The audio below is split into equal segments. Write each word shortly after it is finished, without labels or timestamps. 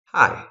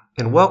Hi,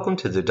 and welcome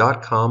to the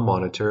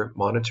Dotcom-Monitor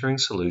Monitoring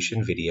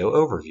Solution video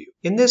overview.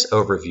 In this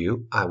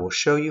overview, I will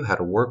show you how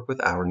to work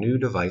with our new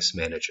device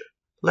manager.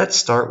 Let's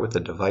start with the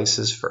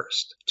devices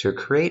first. To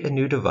create a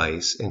new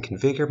device and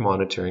configure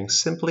monitoring,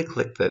 simply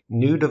click the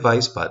New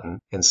Device button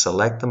and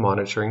select the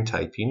monitoring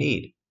type you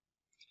need.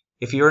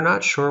 If you are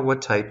not sure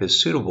what type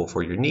is suitable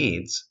for your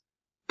needs,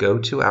 go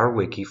to our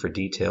wiki for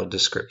detailed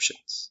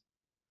descriptions.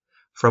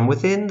 From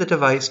within the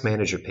Device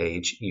Manager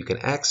page, you can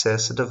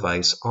access a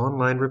device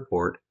online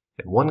report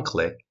in one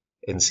click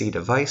and see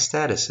device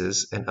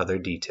statuses and other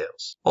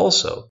details.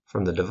 Also,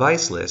 from the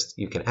device list,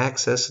 you can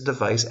access the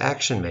device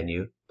action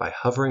menu by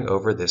hovering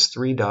over this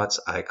three dots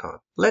icon.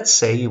 Let's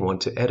say you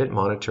want to edit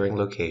monitoring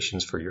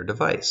locations for your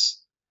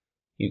device.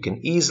 You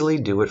can easily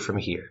do it from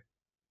here.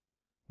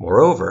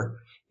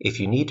 Moreover, if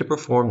you need to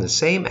perform the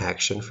same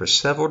action for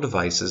several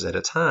devices at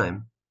a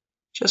time,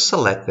 just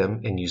select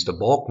them and use the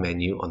bulk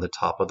menu on the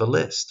top of the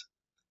list.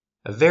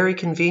 A very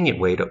convenient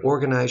way to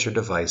organize your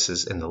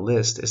devices in the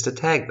list is to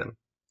tag them.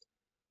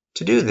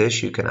 To do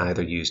this, you can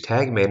either use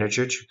Tag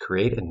Manager to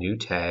create a new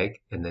tag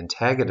and then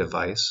tag a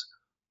device,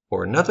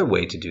 or another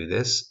way to do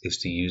this is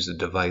to use the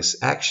Device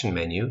Action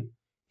menu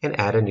and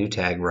add a new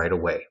tag right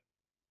away.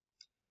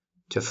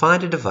 To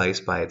find a device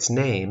by its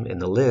name in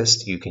the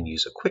list, you can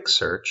use a quick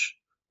search,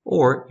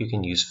 or you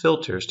can use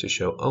filters to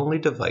show only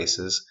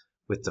devices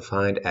with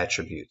defined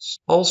attributes.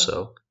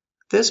 Also,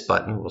 this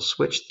button will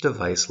switch the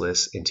device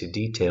list into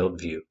detailed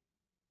view.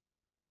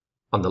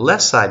 On the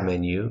left side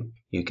menu,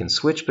 you can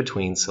switch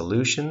between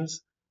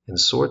solutions and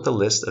sort the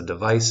list of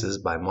devices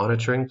by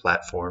monitoring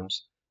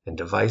platforms and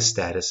device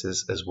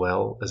statuses, as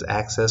well as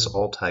access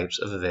all types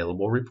of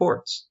available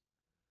reports.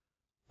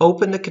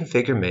 Open the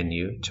Configure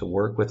menu to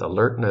work with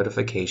alert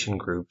notification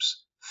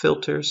groups,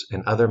 filters,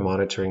 and other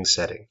monitoring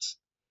settings.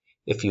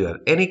 If you have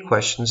any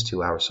questions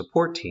to our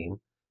support team,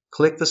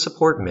 click the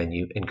Support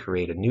menu and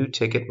create a new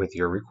ticket with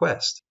your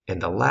request.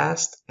 And the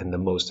last and the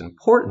most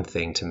important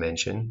thing to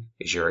mention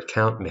is your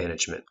account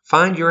management.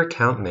 Find your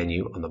account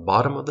menu on the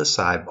bottom of the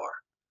sidebar.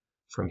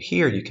 From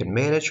here, you can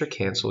manage or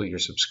cancel your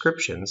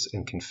subscriptions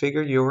and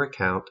configure your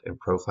account and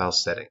profile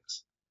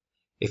settings.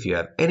 If you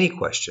have any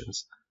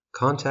questions,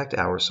 contact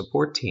our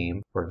support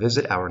team or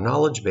visit our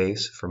knowledge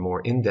base for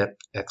more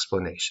in-depth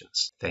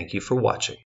explanations. Thank you for watching.